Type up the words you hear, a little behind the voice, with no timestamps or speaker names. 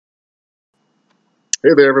Hey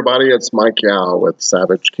there, everybody. It's Mike Yao with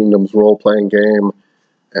Savage Kingdoms role-playing game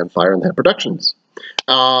and Fire in the Head Productions.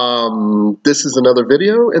 This is another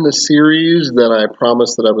video in the series that I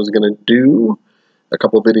promised that I was going to do a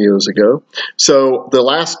couple videos ago. So the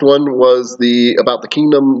last one was about the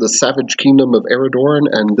kingdom, the Savage Kingdom of Eredorn,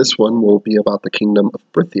 and this one will be about the kingdom of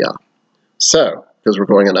Brythia. So, because we're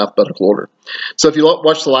going in alphabetical order. So if you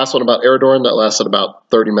watched the last one about Eredorn, that lasted about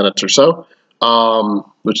 30 minutes or so.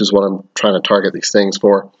 Which is what I'm trying to target these things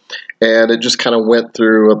for. And it just kind of went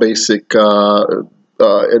through a basic,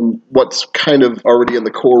 and what's kind of already in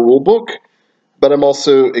the core rule book, but I'm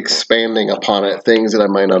also expanding upon it, things that I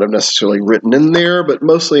might not have necessarily written in there, but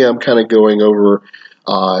mostly I'm kind of going over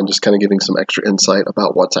and just kind of giving some extra insight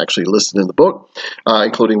about what's actually listed in the book,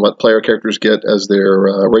 including what player characters get as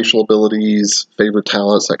their racial abilities, favorite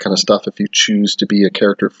talents, that kind of stuff, if you choose to be a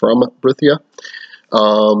character from Brythia,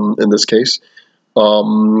 in this case.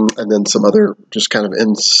 And then some other just kind of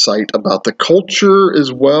insight about the culture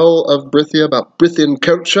as well of Brythia, about Brythian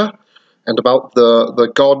culture, and about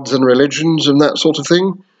the gods and religions and that sort of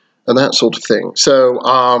thing, So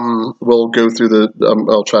we'll go through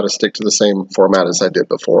I'll try to stick to the same format as I did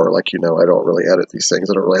before. Like, you know, I don't really edit these things.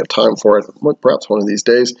 I don't really have time for it, perhaps one of these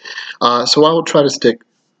days. So I will try to stick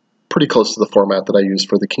pretty close to the format that I used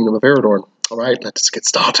for the Kingdom of Eredorn. All right, let's get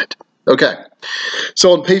started. Okay,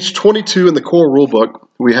 so on page 22 in the core rulebook,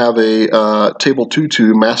 we have a table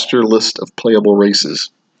 2.2 master list of playable races.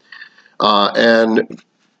 And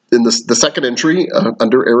in the second entry,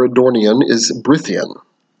 under Eredornian, is Brythian.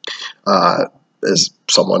 Is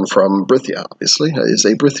someone from Brythia, obviously, is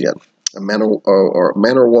a Brythian, a man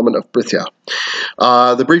or woman of Brythia.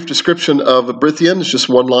 The brief description of Brythian is just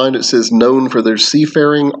one line. It says, known for their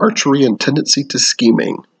seafaring, archery, and tendency to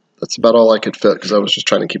scheming. That's about all I could fit, because I was just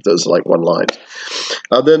trying to keep those like one line.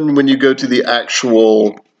 Then when you go to the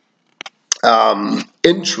actual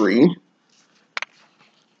entry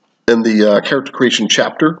in the character creation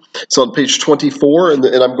chapter, so on page 24, and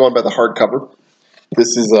I'm going by the hardcover,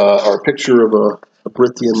 this is our picture of a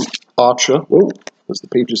Brythian archer. Whoa, as the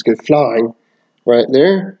pages go flying, right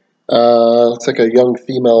there. Looks like a young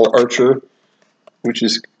female archer, which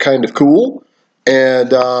is kind of cool.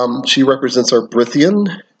 And she represents our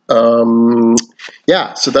Brythian.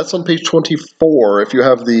 Yeah, so that's on page 24. If you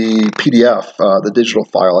have the PDF, the digital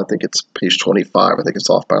file, I think it's page 25. I think it's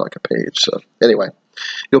off by like a page. So anyway,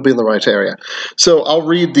 you'll be in the right area. So I'll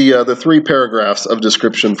read the 3 paragraphs of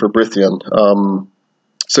description for Brythian.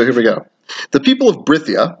 So here we go. The people of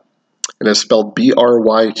Brythia, and it's spelled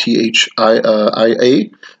B-R-Y-T-H-I-A,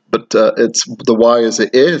 but it's the Y is a I.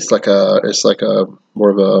 It's like a more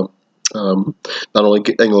of a not only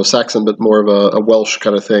Anglo-Saxon, but more of a Welsh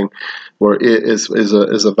kind of thing, where it is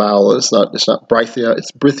a vowel. It's not Brythia,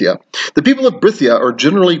 it's Brythia. The people of Brythia are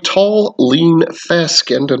generally tall, lean,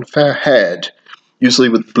 fair-skinned, and fair-haired, usually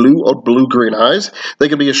with blue or blue-green eyes. They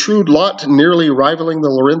can be a shrewd lot, nearly rivaling the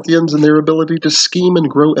Laurenthians in their ability to scheme and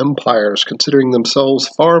grow empires, considering themselves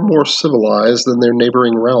far more civilized than their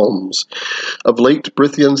neighboring realms. Of late,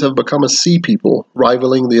 Brythians have become a sea people,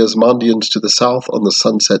 rivaling the Asmondians to the south on the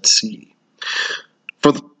Sunset Sea.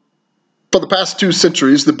 For the past 2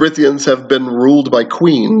 centuries, the Brythians have been ruled by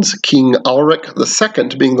queens, King Alric II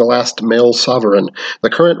being the last male sovereign. The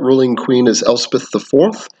current ruling queen is Elspeth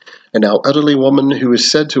IV, an now elderly woman who is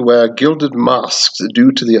said to wear gilded masks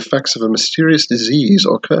due to the effects of a mysterious disease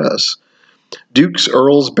or curse. Dukes,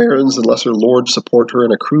 earls, barons, and lesser lords support her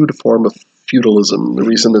in a crude form of feudalism. The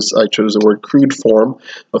reason is I chose the word crude form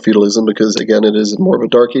of feudalism because, again, it is more of a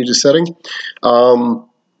Dark Ages setting.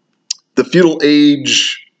 The feudal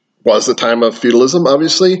age was the time of feudalism,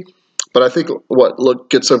 obviously, but I think what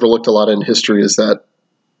gets overlooked a lot in history is that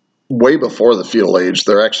way before the feudal age,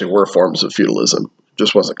 there actually were forms of feudalism. It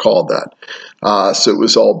just wasn't called that. So it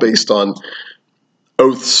was all based on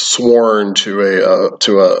oaths sworn to a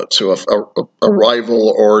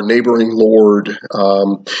rival or neighboring lord,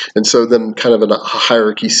 and so then kind of a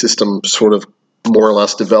hierarchy system sort of more or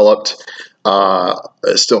less developed.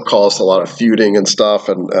 It still caused a lot of feuding and stuff,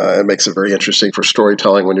 and it makes it very interesting for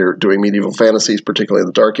storytelling when you're doing medieval fantasies, particularly in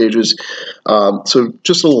the Dark Ages. So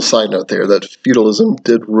just a little side note there, that feudalism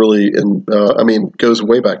did really, goes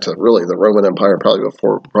way back to really the Roman Empire,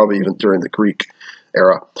 probably even during the Greek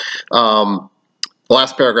era. The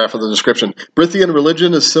last paragraph of the description. Brythian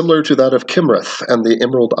religion is similar to that of Kimrith and the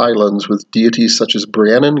Emerald Islands, with deities such as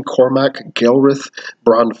Briannan, Cormac, Gelrith,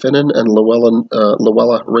 Bronfinnan, and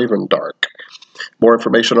Llewella Ravendark. More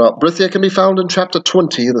information about Brythia can be found in Chapter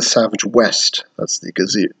 20, The Savage West. That's the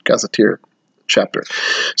Gazetteer chapter.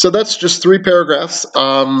 So that's just 3 paragraphs.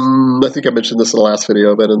 I think I mentioned this in the last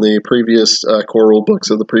video, but in the previous core rule books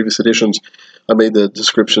of the previous editions, I made the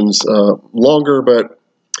descriptions longer, but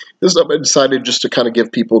this I decided just to kind of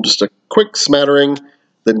give people just a quick smattering,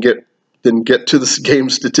 then get to the game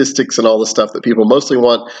statistics and all the stuff that people mostly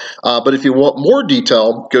want. But if you want more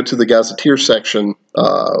detail, go to the Gazetteer section,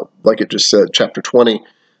 like it just said, chapter 20,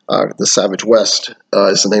 The Savage West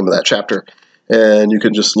is the name of that chapter. And you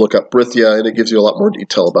can just look up Brythia, and it gives you a lot more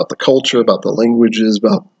detail about the culture, about the languages,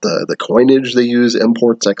 about the coinage they use,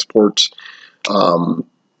 imports, exports,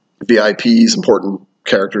 VIPs, important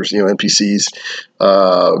characters, NPCs,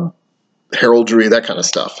 heraldry, that kind of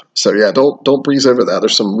stuff. So yeah, don't breeze over that.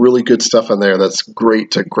 There's some really good stuff in there that's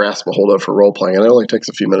great to grasp a hold of for role playing, and it only takes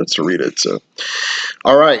a few minutes to read it. So,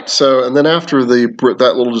 all right. So, and then after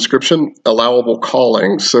that little description, allowable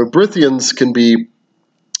callings. So Brythians can be.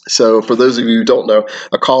 So for those of you who don't know,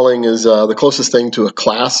 a calling is the closest thing to a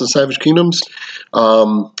class in Savage Kingdoms.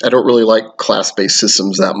 I don't really like class-based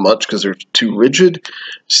systems that much because they're too rigid.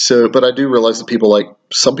 So, but I do realize that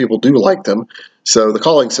some people do like them. So the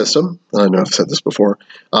calling system, I know I've said this before,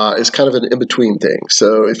 is kind of an in-between thing.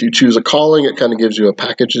 So if you choose a calling, it kind of gives you a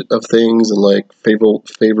package of things and like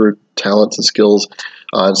favored talents and skills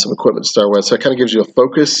and some equipment to start with. So it kind of gives you a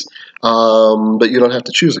focus, but you don't have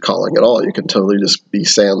to choose a calling at all. You can totally just be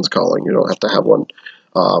sans calling. You don't have to have one.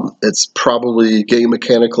 It's probably game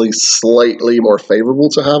mechanically slightly more favorable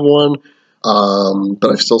to have one, but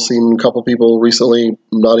I've still seen a couple people recently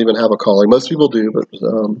not even have a calling. Most people do, but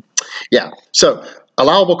yeah. So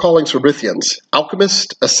allowable callings for Brythians: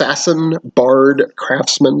 alchemist, assassin, bard,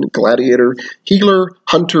 craftsman, gladiator, healer,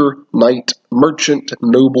 hunter, knight, merchant,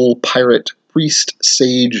 noble, pirate, priest,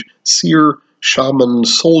 sage, seer, shaman,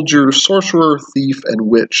 soldier, sorcerer, thief, and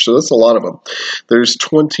witch. So that's a lot of them. There's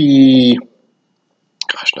 20...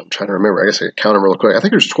 Gosh, no, I'm trying to remember. I guess I could count them real quick. I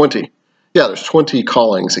think there's 20. Yeah, there's 20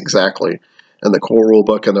 callings exactly in the core rule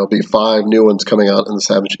book, and there'll be 5 new ones coming out in the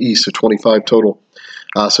Savage East, so 25 total.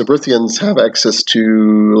 So Brythians have access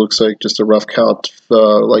to, looks like just a rough count,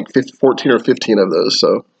 like 14 or 15 of those.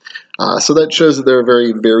 So that shows that they're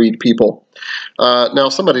very varied people. Now,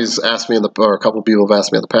 somebody's asked me, or a couple of people have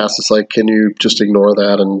asked me in the past, it's like, can you just ignore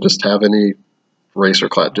that and just have any race or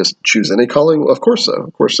class, just choose any calling? Well, of course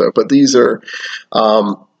so. But these are,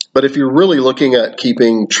 but if you're really looking at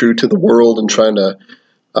keeping true to the world and trying to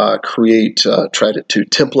try to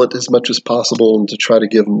template as much as possible and to try to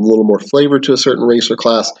give them a little more flavor to a certain race or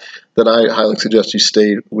class, then I highly suggest you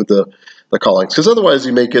stay with the callings, because otherwise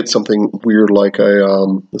you may get something weird like a,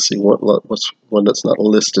 let's see, what's one that's not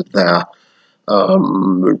listed there?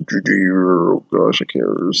 Oh gosh, I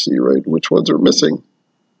can't see right which ones are missing.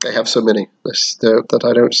 I have so many that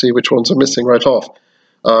I don't see which ones are missing right off.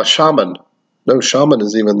 Shaman. No, shaman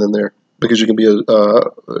is even in there, because you can be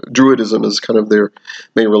Druidism is kind of their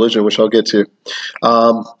main religion, which I'll get to.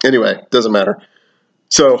 Anyway, doesn't matter.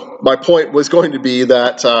 So my point was going to be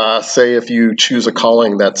that, say if you choose a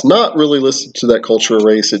calling that's not really listed to that culture or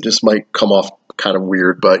race, it just might come off kind of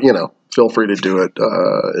weird, but, feel free to do it,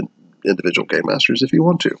 individual game masters, if you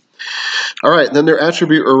want to. All right, then their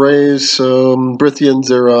attribute arrays.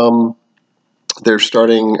 Brythians, their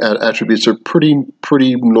starting attributes are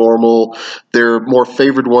pretty normal. Their more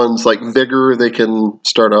favored ones, like Vigor, they can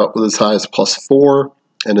start out with as high as +4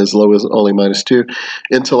 and as low as only -2.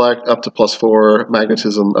 Intellect up to +4,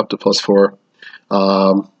 Magnetism up to +4,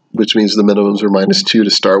 which means the minimums are -2 to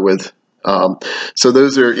start with. So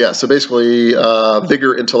those are, yeah, so basically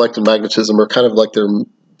Vigor, Intellect, and Magnetism are kind of like their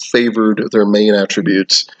main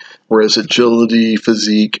attributes, whereas agility,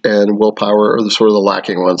 physique, and willpower are the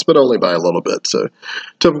lacking ones, but only by a little bit. So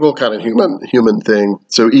typical kind of human thing.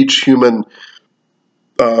 So each human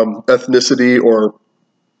ethnicity or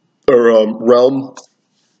realm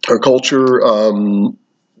or culture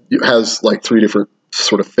has like 3 different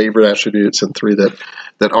sort of favorite attributes and 3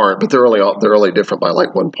 that aren't, but they're only different by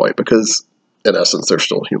like 1 point, because in essence they're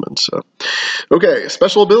still humans. So okay,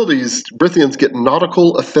 special abilities. Brythians get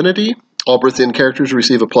nautical affinity. All Brythian characters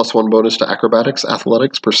receive a +1 bonus to acrobatics,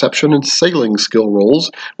 athletics, perception, and sailing skill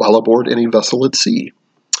rolls while aboard any vessel at sea.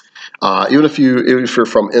 Even if you're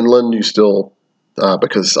from inland, you still,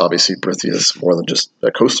 because obviously Brythia is more than just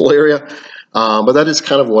a coastal area, but that is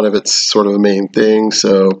kind of one of its sort of main things.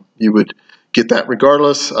 So you would get that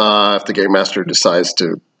regardless. If the game master decides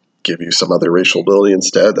to give you some other racial ability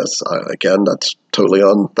instead, that's totally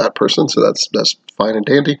on that person, so that's fine and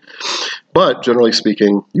dandy. But generally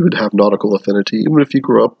speaking, you would have nautical affinity even if you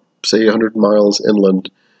grew up, say, 100 miles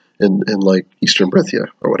inland in like Eastern Brythia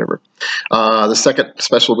or whatever. The second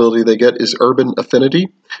special ability they get is Urban Affinity.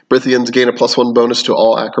 Brythians gain a +1 bonus to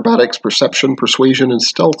all acrobatics, perception, persuasion, and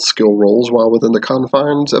stealth skill rolls while within the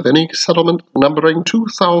confines of any settlement numbering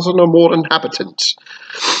 2,000 or more inhabitants.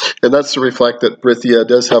 And that's to reflect that Brythia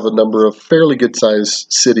does have a number of fairly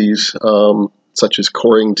good-sized cities, such as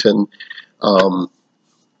Corrington,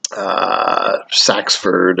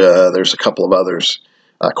 Saxford, there's a couple of others.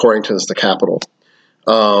 Corrington is the capital.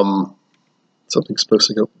 Something's supposed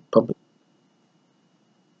to go pumping.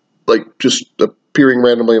 Like, just appearing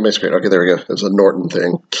randomly on my screen. Okay, there we go. There's a Norton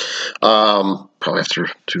thing. Probably have to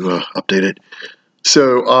update it.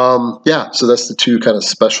 So, yeah, so that's the two kind of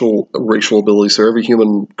special racial abilities. So every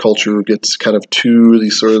human culture gets kind of two of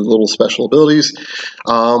these sort of little special abilities.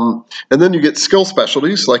 And then you get skill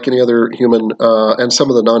specialties, like any other human, and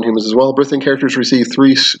some of the non-humans as well. Brythian characters receive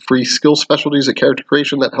 3 free skill specialties at character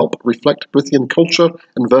creation that help reflect Brythian culture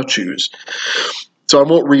and virtues. So I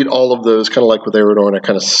won't read all of those, kind of like with Aerodorn, I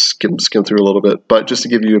kind of skim through a little bit. But just to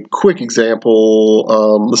give you a quick example,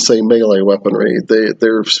 let's say melee weaponry.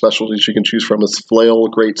 Their specialties you can choose from is flail,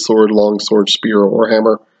 greatsword, longsword, spear, or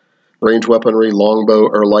hammer. Range weaponry, longbow,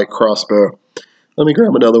 or light crossbow. Let me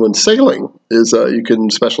grab another one. Sailing is you can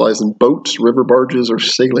specialize in boats, river barges, or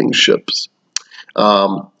sailing ships.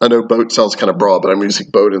 I know boat sounds kind of broad, but I'm using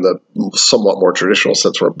boat in the somewhat more traditional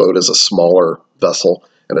sense, where a boat is a smaller vessel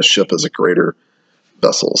and a ship is a greater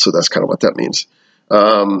vessel, so that's kind of what that means.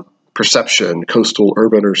 Perception, coastal,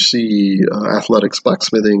 urban, or sea, athletics,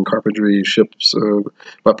 blacksmithing, carpentry, ships,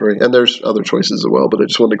 weaponry, and there's other choices as well, but I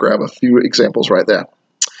just wanted to grab a few examples right there.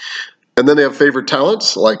 And then they have favorite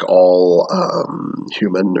talents, like all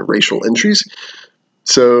human racial entries.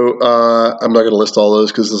 So I'm not going to list all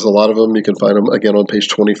those because there's a lot of them. You can find them, again, on page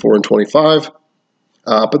 24 and 25.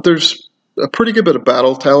 But there's a pretty good bit of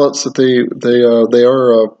battle talents that they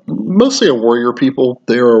are mostly a warrior people.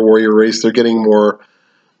 They are a warrior race. They're getting more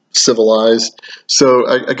civilized. So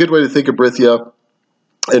a good way to think of Brythia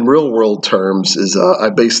in real world terms is I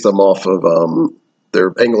based them off of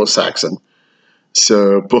their Anglo-Saxon.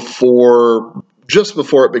 So just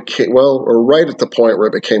before it became, or right at the point where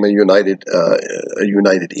it became a united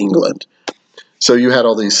England. So you had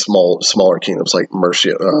all these smaller kingdoms like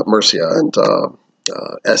Mercia and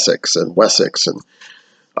Essex and Wessex and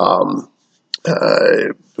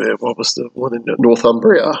what was the one in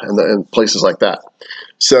Northumbria and places like that.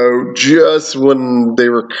 So just when they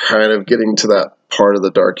were kind of getting to that part of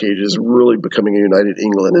the Dark Ages, really becoming a united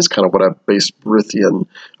England is kind of what I based Brythia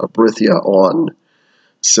on.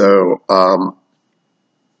 So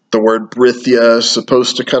the word Brythia is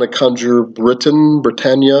supposed to kind of conjure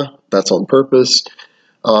Britannia. That's on purpose.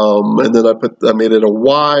 And then I made it a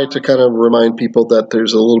Y to kind of remind people that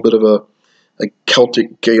there's a little bit of a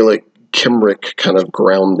Celtic, Gaelic, Cymric kind of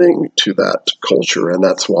grounding to that culture, and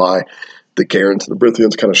that's why the Garans and the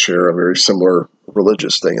Brythians kind of share a very similar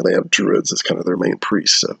religious thing, and they have druids as kind of their main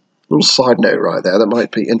priests. So, a little side note right there, that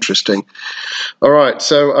might be interesting. All right,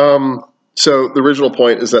 so the original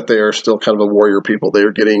point is that they are still kind of a warrior people. They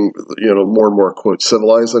are getting, more and more, quote,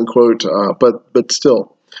 civilized, unquote, but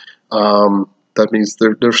still, that means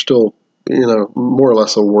they're still, more or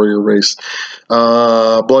less a warrior race.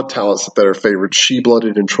 Blood talents that are favored: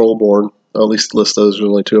 she-blooded and troll-born. I'll at least list those. There's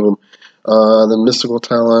only 2 of them. Then mystical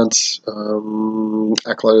talents: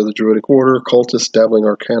 acolyte of the druidic order, cultist, dabbling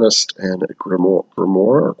arcanist, and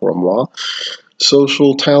grimoire.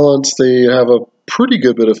 Social talents: they have a pretty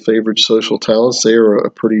good bit of favored social talents. They are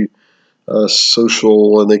a pretty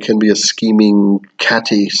social, and they can be a scheming,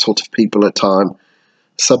 catty sort of people at times.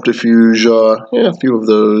 Subterfuge, a few of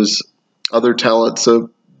those. Other talents,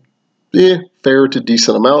 fair to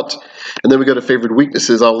decent amount. And then we go to favored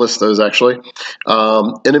weaknesses. I'll list those, actually.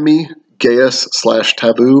 Enemy, Gaius /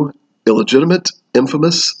 taboo, illegitimate,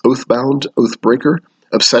 infamous, oathbound, oathbreaker,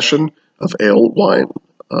 obsession of ale, wine,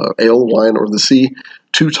 or the sea,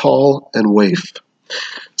 too tall, and waif.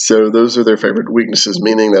 So those are their favorite weaknesses,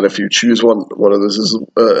 meaning that if you choose one of those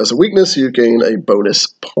as a weakness, you gain a bonus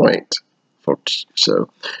point. So,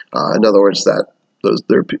 in other words,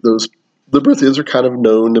 the Brythians are kind of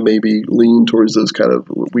known to maybe lean towards those kind of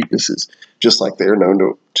weaknesses, just like they're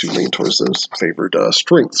known to lean towards those favored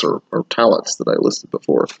strengths or talents that I listed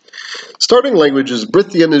before. Starting languages: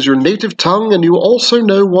 Brythian is your native tongue, and you also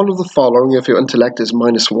know one of the following if your intellect is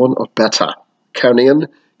 -1 or better: Carnian,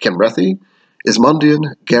 Cymrethi,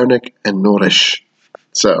 Ismundian, Gernic, and Nordish.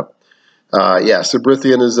 So, so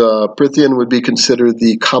Brythian would be considered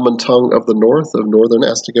the common tongue of the north, of northern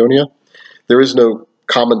Astagonia. There is no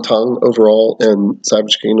common tongue overall in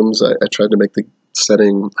Savage Kingdoms. I tried to make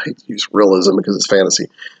setting. I hate to use realism because it's fantasy,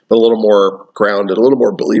 but a little more grounded, a little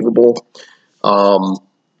more believable. So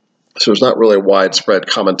there's not really a widespread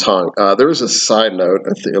common tongue. There is a side note,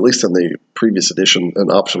 at least in the previous edition, an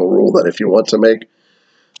optional rule that if you want to make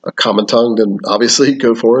a common tongue, then obviously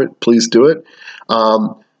go for it. Please do it.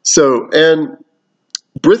 And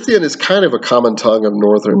Brythian is kind of a common tongue of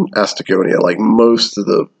northern Astagonia, like most of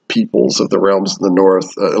the peoples of the realms in the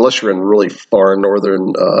north, unless you're in really far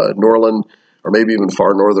northern Norland, or maybe even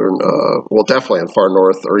far northern, well, definitely in far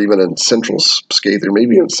north, or even in central Scathia, or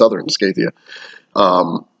maybe in southern Scathia.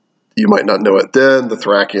 You might not know it then. The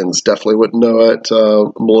Thracians definitely wouldn't know it.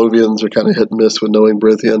 Malovians are kind of hit and miss with knowing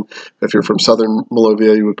Brythian. If you're from southern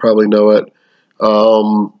Malovia, you would probably know it.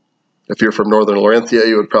 If you're from northern Larentia,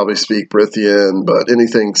 you would probably speak Brythian, but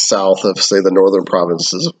anything south of, say, the northern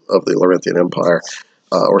provinces of the Larenthian Empire,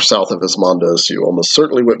 or south of Ismondos, you almost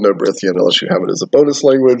certainly wouldn't know Brythian unless you have it as a bonus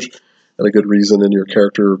language, and a good reason in your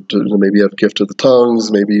character to maybe have gift of the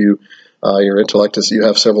tongues, maybe your intellect is you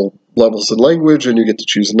have several levels in language and you get to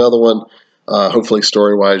choose another one. Hopefully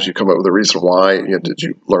story-wise you come up with a reason why. Did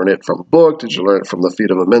you learn it from a book? Did you learn it from the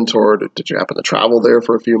feet of a mentor? Did you happen to travel there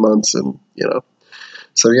for a few months? And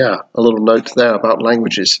so yeah, a little note there about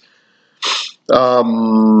languages. So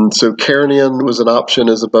Carnian was an option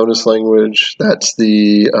as a bonus language. That's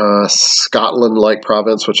the Scotland-like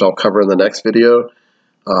province, which I'll cover in the next video.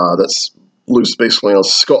 That's loose basically on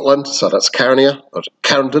Scotland, so that's Carnia, or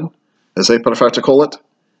Carndon, as they prefer to call it.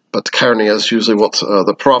 But Carnia is usually what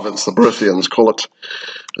the province, the Brythians, call it,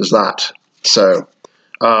 is that. So,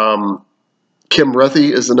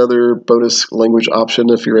 Kimrethi is another bonus language option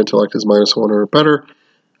if your intellect is -1 or better.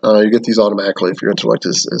 You get these automatically if your intellect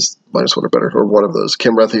is -1 or better, or one of those.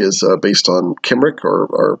 Kimrethi is based on Cymric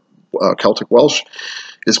or Celtic Welsh.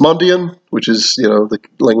 Ismondian, which is the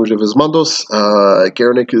language of Ismondos.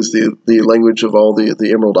 Gernic is the language of all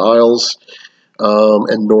the Emerald Isles.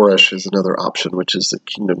 And Norish is another option, which is the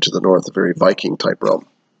kingdom to the north, a very Viking-type realm.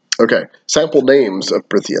 Okay, sample names of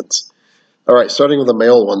Brythians. All right, starting with the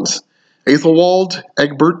male ones. Aethelwald,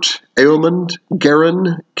 Egbert, Eomund,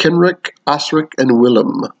 Garin, Kenric, Osric, and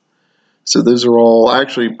Willem. So those are all, I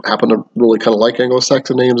actually happen to really kind of like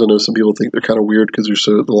Anglo-Saxon names. I know some people think they're kind of weird because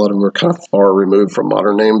a lot of them are kind of far removed from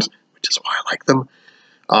modern names, which is why I like them.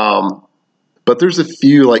 But there's a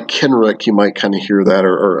few, like Kenric, you might kind of hear that,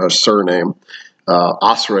 or a surname.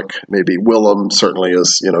 Osric, maybe. Willem certainly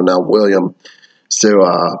is, now William. So,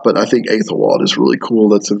 but I think Aethelwald is really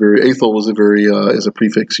cool. Aethel was is a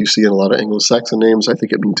prefix you see in a lot of Anglo-Saxon names. I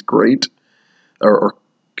think it means great, or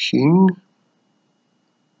king.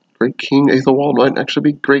 Great King Aethelwald might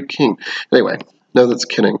actually be Great King. Anyway, no, that's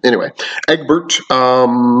kidding. Anyway, Egbert,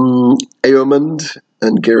 Eomund,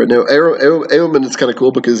 and Garin. No, Eomund is kind of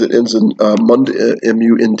cool because it ends in Mund,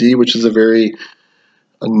 M-U-N-D, which is a very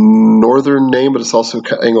northern name, but it's also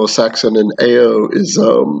Anglo-Saxon. And Eo is,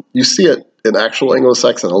 you see it in actual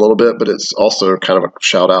Anglo-Saxon a little bit, but it's also kind of a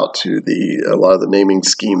shout out to a lot of the naming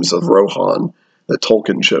schemes of Rohan that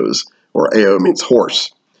Tolkien chose, where Eo means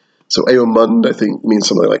horse. So Eomund, I think, means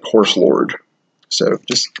something like horse lord. So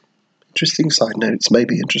just interesting side notes.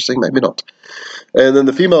 Maybe interesting, maybe not. And then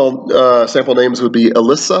the female sample names would be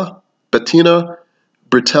Alyssa, Bettina,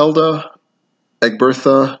 Britelda,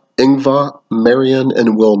 Egbertha, Ingva, Marion,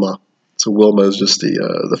 and Wilma. So Wilma is just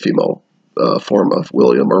the female form of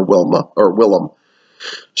William or Wilma or Willem.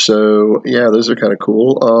 So yeah, those are kind of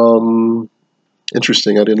cool.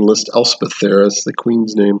 Interesting. I didn't list Elspeth there as the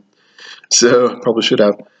queen's name, so probably should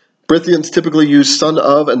have. Brythians typically use son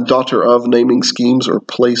of and daughter of naming schemes or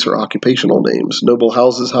place or occupational names. Noble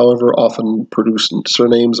houses, however, often produce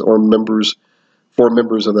surnames or members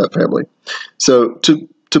of that family. So to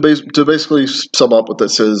basically sum up what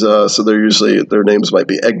that says, so their names might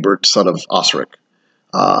be Egbert, son of Osric.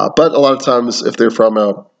 But a lot of times, if they're from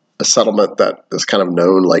a settlement that is kind of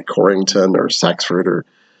known, like Corrington or Saxford or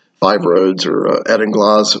Five Roads or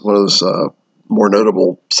Edinglass, one of those more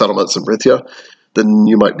notable settlements in Brythia, then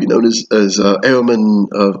you might be known as Eoman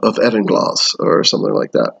of Edinglass or something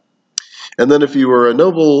like that. And then if you were a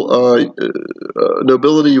nobility,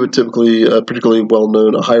 you would typically, particularly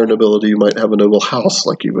well-known, a higher nobility, you might have a noble house,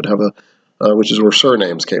 like you would have which is where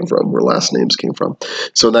surnames came from, where last names came from.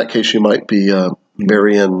 So in that case, you might be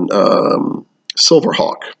Marion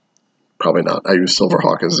Silverhawk. Probably not. I used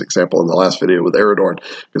Silverhawk as an example in the last video with Eridorn,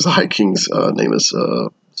 because the High King's name is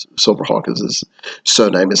Silverhawk is his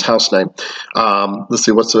surname, his house name. Let's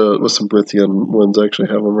see, what's some Brythian ones? I actually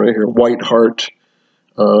have them right here. Whiteheart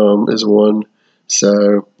is one.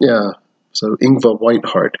 So yeah, so Ingva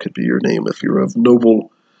Whiteheart could be your name if you're of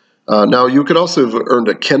noble. Now you could also have earned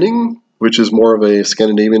a kenning which is more of a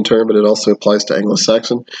Scandinavian term, but it also applies to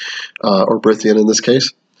Anglo-Saxon, or Brythian in this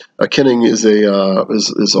case. A kinning is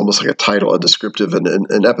is almost like a title, a descriptive, and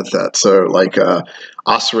an epithet. So like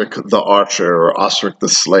Osric the Archer, or Osric the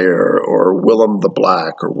Slayer, or Willem the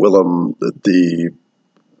Black, or Willem the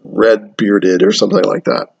Red-Bearded, or something like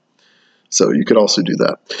that. So you could also do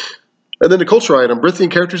that. And then the culture item.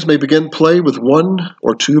 Brythian characters may begin play with 1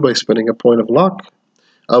 or 2 by spending a point of luck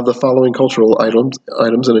of the following cultural items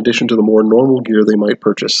in addition to the more normal gear they might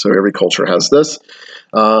purchase. So every culture has this.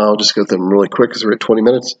 I'll just go through them really quick because we're at 20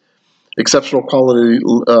 minutes. Exceptional quality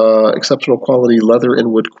leather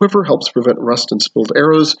and wood quiver helps prevent rust and spilled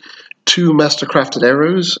arrows. 2 mastercrafted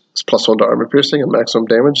arrows, it's +1 to armor piercing and maximum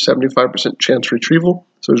damage, 75% chance retrieval.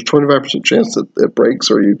 So there's a 25% chance that it breaks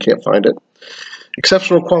or you can't find it.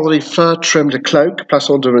 Exceptional quality fur trimmed cloak,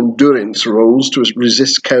 +1 to endurance rolls to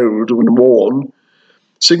resist cold when worn.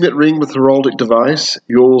 Signet ring with heraldic device,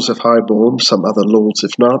 yours if highborn, some other lords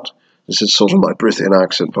if not. This is sort of my Brythian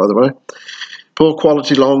accent, by the way. Poor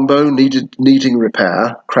quality longbow, needing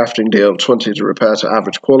repair. Crafting deal 20 to repair to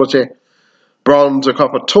average quality. Bronze or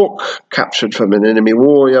copper torque, captured from an enemy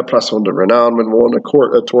warrior, +1 to renown when worn. A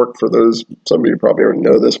torque, for those, some of you probably already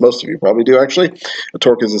know this, most of you probably do actually. A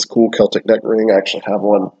torque is this cool Celtic neck ring. I actually have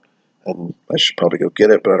one, and I should probably go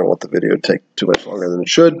get it, but I don't want the video to take too much longer than it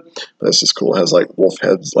should. But this is cool. It has like wolf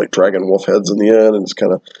heads, like dragon wolf heads in the end, and it's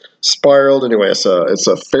kind of spiraled. Anyway, it's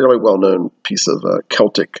a fairly well-known piece of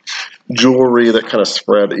Celtic jewelry that kind of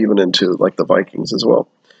spread even into like the Vikings as well.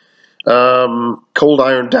 Cold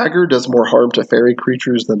iron dagger does more harm to fairy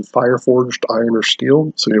creatures than fire forged iron or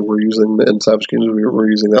steel. So we're using, in Savage Kingdoms, we're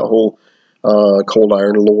using that whole cold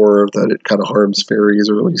iron lore that it kind of harms fairies,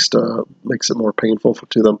 or at least makes it more painful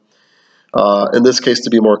to them. In this case, to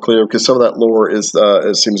be more clear, because some of that lore is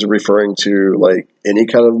it seems referring to like any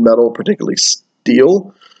kind of metal, particularly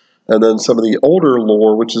steel. And then some of the older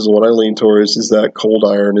lore, which is what I lean towards, is that cold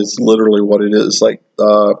iron is literally what it is, like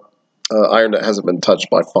iron that hasn't been touched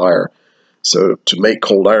by fire. So to make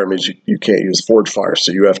cold iron means you can't use forge fire,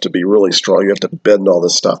 so you have to be really strong. You have to bend all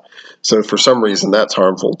this stuff. So for some reason, that's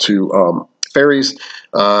harmful to fairies.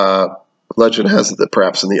 Legend has it that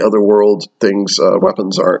perhaps in the other world,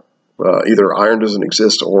 weapons aren't, either iron doesn't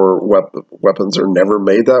exist or weapons are never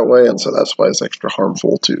made that way, and so that's why it's extra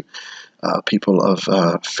harmful to people of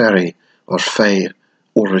fairy or fey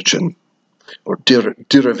origin or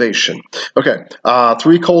derivation. Okay,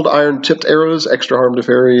 3 cold iron tipped arrows, extra harm to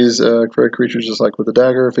fairies, fairy creatures, just like with the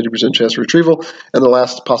dagger, 50% chance retrieval. And the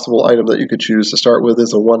last possible item that you could choose to start with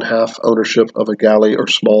is a 1/2 ownership of a galley or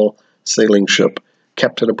small sailing ship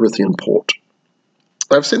kept in a Brythian port.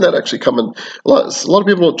 I've seen that actually come in. A lot of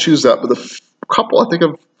people don't choose that, but a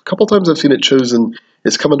couple times I've seen it chosen,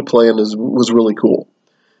 it's come into play and was really cool.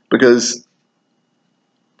 Because,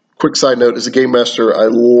 quick side note, as a game master, I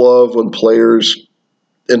love when players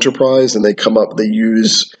enterprise and they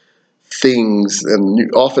use things,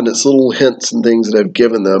 and often it's little hints and things that I've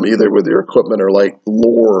given them, either with their equipment or like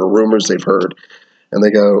lore or rumors they've heard. And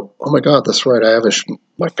they go, oh my God, that's right,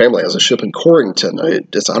 my family has a ship in Corrington.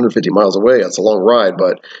 It's 150 miles away. It's a long ride,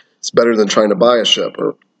 but it's better than trying to buy a ship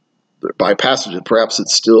or buy passage. Perhaps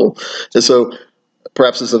it's still, and so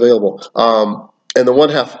perhaps it's available. And the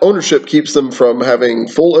 1/2 ownership keeps them from having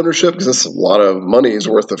full ownership, because it's a lot of money's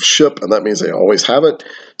worth of ship, and that means they always have it.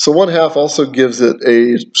 So 1/2 also gives it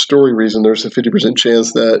a story reason. There's a 50%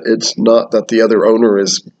 chance that it's not that the other owner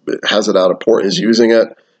has it out of port, is using it,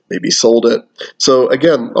 maybe sold it. So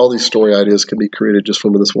again, all these story ideas can be created just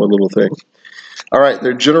from this one little thing. All right,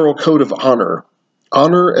 their general code of honor.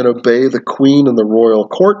 Honor and obey the queen and the royal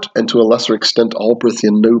court, and to a lesser extent all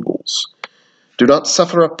Brythian nobles. Do not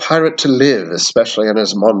suffer a pirate to live, especially an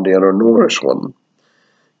Asmondian or Norrish one.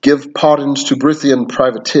 Give pardons to Brythian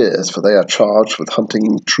privateers, for they are charged with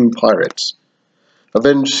hunting true pirates.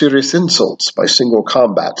 Avenge serious insults by single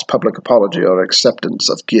combats, public apology, or acceptance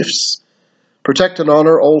of gifts. Protect and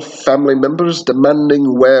honor all family members, demanding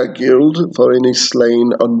weregild for any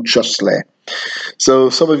slain unjustly. So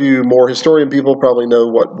some of you more historian people probably know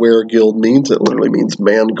what weregild means. It literally means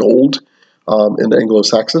mangold. In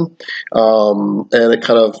Anglo-Saxon, and it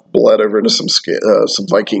kind of bled over into some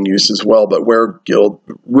Viking use as well, but weregild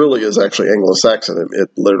really is actually Anglo-Saxon. It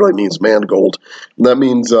literally means mangold, and that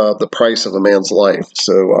means the price of a man's life.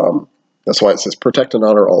 So that's why it says protect and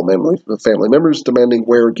honor all family members, demanding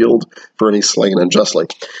weregild for any slain unjustly.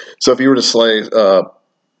 So if you were to slay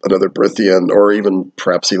another Brythian, or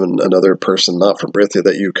perhaps even another person not from Brythia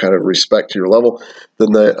that you kind of respect to your level, then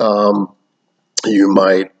you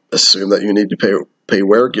might assume that you need to pay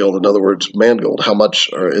weregild, in other words, mangold. How much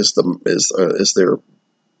is their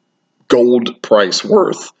gold price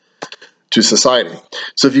worth? to society.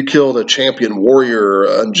 So if you killed a champion warrior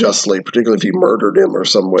unjustly, particularly if you murdered him or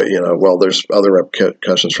some way, well, there's other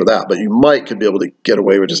repercussions for that, but you could be able to get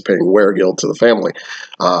away with just paying weregild to the family.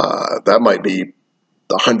 That might be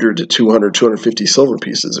 100 to 200, 250 silver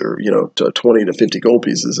pieces, or, to 20 to 50 gold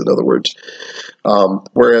pieces, in other words.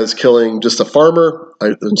 Whereas killing just a farmer, I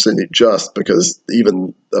didn't say just, because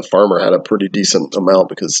even the farmer had a pretty decent amount,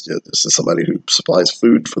 because this is somebody who supplies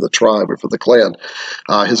food for the tribe or for the clan.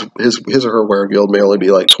 His or her weregild may only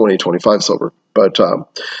be like 20, 25 silver. But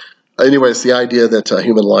anyways, the idea that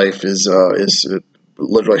human life is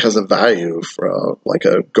literally has a value for like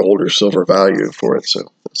a gold or silver value for it. So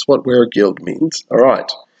that's what weregild means. All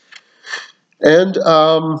right, and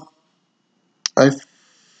I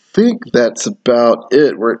think that's about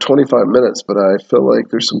it. We're at 25 minutes, but I feel like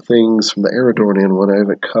there's some things from the Astagonia one I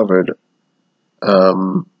haven't covered.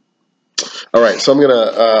 All right, so I'm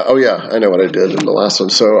gonna. Oh yeah, I know what I did in the last one.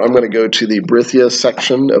 So I'm gonna go to the Brythia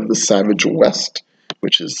section of the Savage West,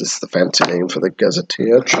 which is the fancy name for the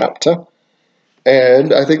Gazetteer chapter.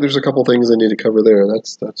 And I think there's a couple things I need to cover there.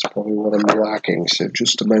 That's probably what I'm lacking. So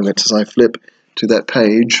just a moment as I flip to that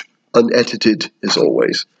page, unedited as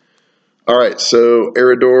always. All right, so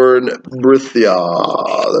Astagonia,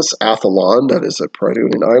 Brythia. That's Athlon. That is a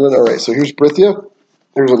Brythonian island. All right, so here's Brythia.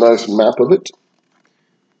 Here's a nice map of it.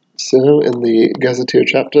 So in the Gazetteer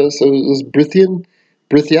chapter, so it was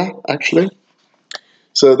Brythia actually.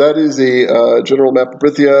 So that is a general map of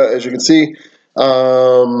Brythia, as you can see.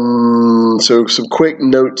 So some quick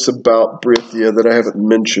notes about Brythia that I haven't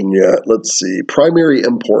mentioned yet. Let's see. Primary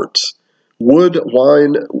imports: wood,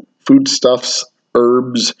 wine, foodstuffs,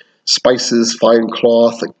 herbs, spices, fine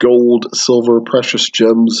cloth, gold, silver, precious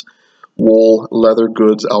gems, wool, leather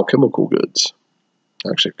goods, alchemical goods.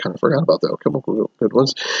 Actually, kind of forgot about the alchemical good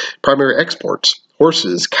ones. Primary exports: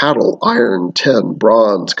 horses, cattle, iron, tin,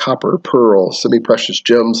 bronze, copper, pearl, semi-precious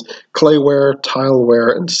gems, clayware,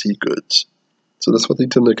 tileware, and sea goods. So that's what they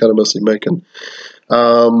tend to kind of mostly make. And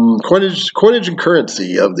coinage and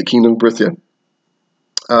currency of the Kingdom of Brythia.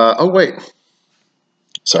 Oh, wait.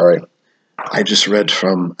 Sorry. I just read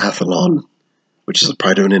from Athlon, which is a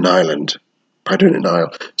Brythonian island. Brythonian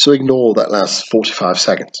Isle. So ignore that last 45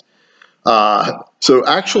 seconds. So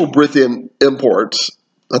actual Brythian imports,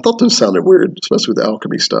 I thought those sounded weird, especially with the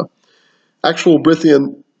alchemy stuff. Actual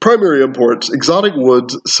Brythian primary imports: exotic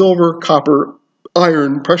woods, silver, copper,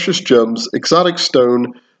 iron, precious gems, exotic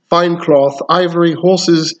stone, fine cloth, ivory,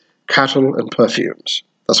 horses, cattle, and perfumes.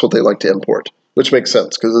 That's what they like to import, which makes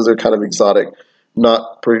sense because those are kind of exotic,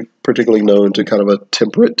 not particularly known to kind of a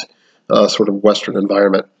temperate sort of Western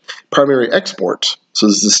environment. Primary exports, so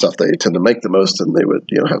this is the stuff they tend to make the most, and they would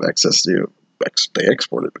have access to. They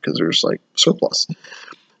export it because there's like surplus.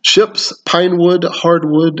 Ships, pine wood,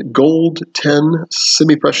 hardwood, gold, tin,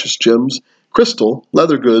 semi-precious gems, crystal,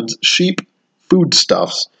 leather goods, sheep,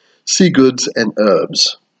 foodstuffs, sea goods, and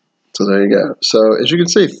herbs. So there you go. So as you can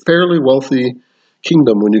see, fairly wealthy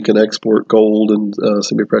kingdom when you can export gold and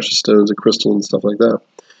semi-precious stones and crystal and stuff like that.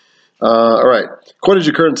 All right, coinage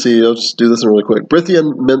and currency. I'll just do this really quick. Brythia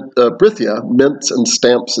mints and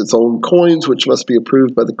stamps its own coins, which must be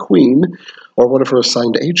approved by the queen or one of her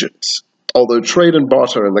assigned agents. Although trade and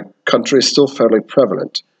barter in the country is still fairly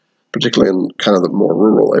prevalent, particularly in kind of the more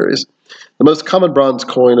rural areas. The most common bronze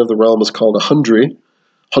coin of the realm is called a hundred,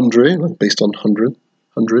 based on hundred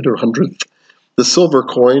or hundredth. The silver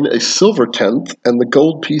coin, a silver tenth, and the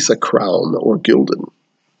gold piece, a crown or gilden.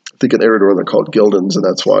 I think in Astagonia they're called gildens, and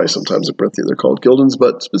that's why sometimes in Brythia they're called gildens,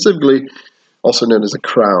 but specifically also known as a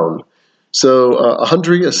crown. So a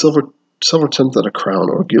hundred, a silver tenth, and a crown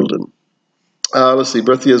or gilden. Let's see,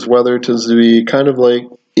 Brythia's weather tends to be kind of like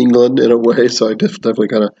England in a way, so I definitely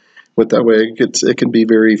kind of went that way. It can be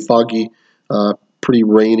very foggy, pretty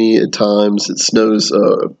rainy at times. It snows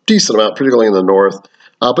a decent amount, particularly in the north.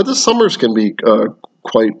 But the summers can be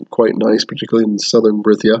quite nice, particularly in southern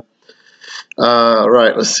Brythia.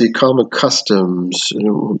 Right, let's see, common customs. I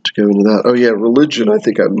don't want to go into that. Oh yeah, religion I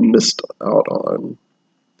think I missed out on.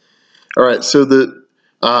 All right, so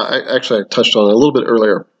I touched on it a little bit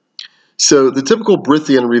earlier. So the typical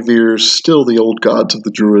Brythian reveres still the old gods of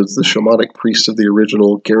the Druids, the shamanic priests of the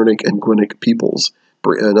original Gernic and Gwynnic peoples.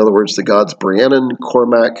 In other words, the gods Briannon,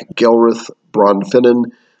 Cormac, Gelrith,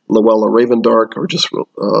 Bronfinnan, Luella Ravendark, or just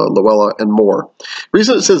Luella, and more.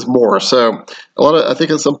 Reason it says more, so I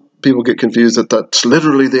think some people get confused that that's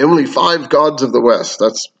literally the only 5 gods of the West.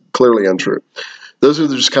 That's clearly untrue. Those are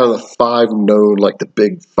just kind of the 5 known, like the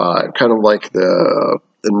big 5, kind of like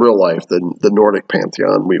in real life, the Nordic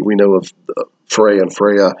pantheon. We know of Frey and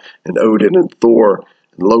Freya and Odin and Thor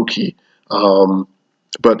and Loki.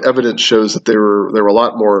 but evidence shows that there were a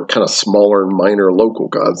lot more kind of smaller and minor local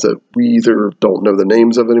gods that we either don't know the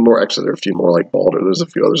names of anymore. Actually, there are a few more like Balder. There's a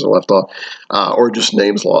few others that left off, or just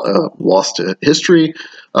names lost to history,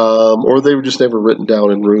 or they were just never written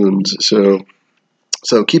down in runes.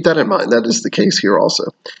 So keep that in mind. That is the case here also.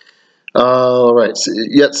 All right. So,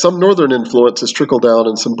 yet some northern influences trickle down,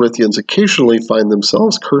 and some Brythians occasionally find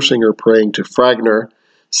themselves cursing or praying to Fragner,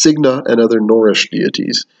 Signa, and other Norrish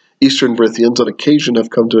deities. Eastern Brythians on occasion have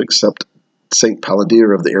come to accept Saint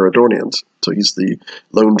Paladir of the Eridonians. So he's the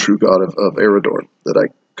lone true god of Eridorn that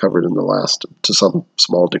I covered in the last, to some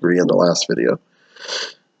small degree in the last video.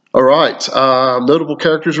 All right, notable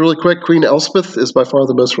characters really quick. Queen Elspeth is by far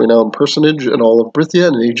the most renowned personage in all of Brythia,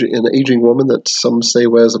 an aging woman that some say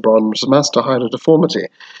wears a bronze mask to hide a deformity.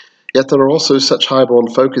 Yet there are also such highborn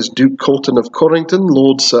folk as Duke Colton of Corrington,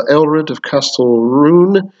 Lord Sir Elred of Castle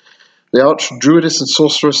Rune, the arch-druidess and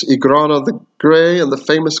sorceress Igrana the Grey, and the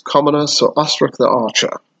famous commoner Sir Ostrich the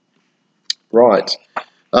Archer. Right.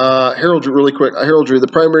 Heraldry, really quick. Heraldry, the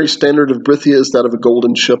primary standard of Brythia is that of a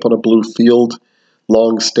golden ship on a blue field. A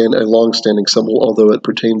long-standing symbol, although it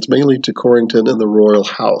pertains mainly to Corrington and the royal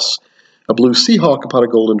house. A blue seahawk upon a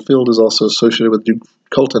golden field is also associated with Duke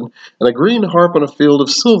Colton, and a green harp on a field of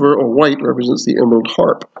silver or white represents the emerald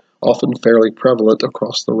harp, often fairly prevalent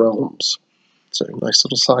across the realms. So, nice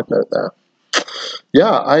little side note there.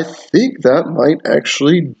 Yeah, I think that might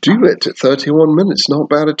actually do it at 31 minutes. Not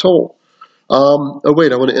bad at all. Oh,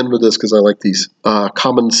 wait, I want to end with this because I like these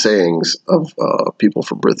common sayings of people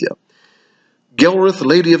from Brythia. Gelrith,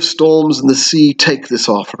 Lady of Storms and the Sea, take this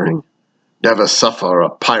offering. Never suffer a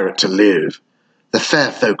pirate to live. The fair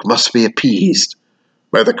folk must be appeased.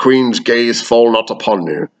 May the Queen's gaze fall not upon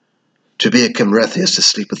you. To be a Cymrethi is to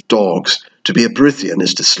sleep with dogs. To be a Brythian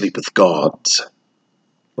is to sleep with gods.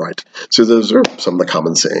 Right. So those are some of the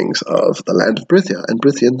common sayings of the land of Brythia and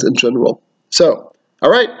Brythians in general. So, all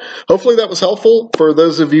right. Hopefully that was helpful for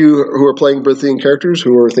those of you who are playing Brythian characters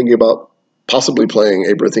who are thinking about possibly playing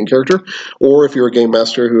a Brythian character, or if you're a game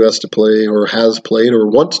master who has to play or has played or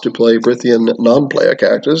wants to play Brythian non-player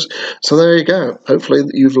characters. So there you go. Hopefully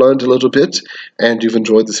you've learned a little bit and you've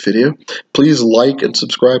enjoyed this video. Please like and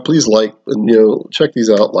subscribe. Please like and check these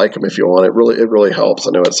out. Like them if you want. It really helps.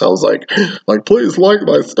 I know it sounds like please like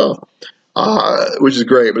my stuff. Which is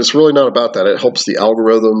great, but it's really not about that. It helps the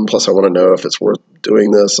algorithm. Plus, I want to know if it's worth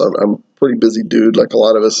doing this. I'm a pretty busy dude, like a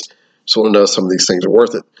lot of us. Just want to know if some of these things are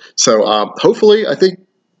worth it. So hopefully, I think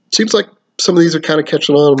it seems like some of these are kind of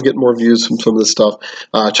catching on. I'm getting more views from some of this stuff.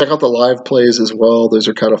 Check out the live plays as well. Those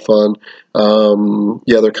are kind of fun.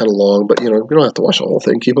 Yeah, they're kind of long, but you don't have to watch the whole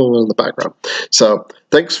thing. Keep them in the background. So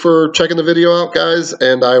thanks for checking the video out, guys,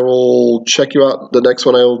 and I will check you out. The next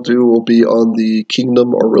one I will do will be on the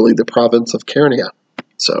kingdom, or really the province of Cairnia.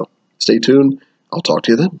 So stay tuned. I'll talk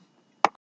to you then.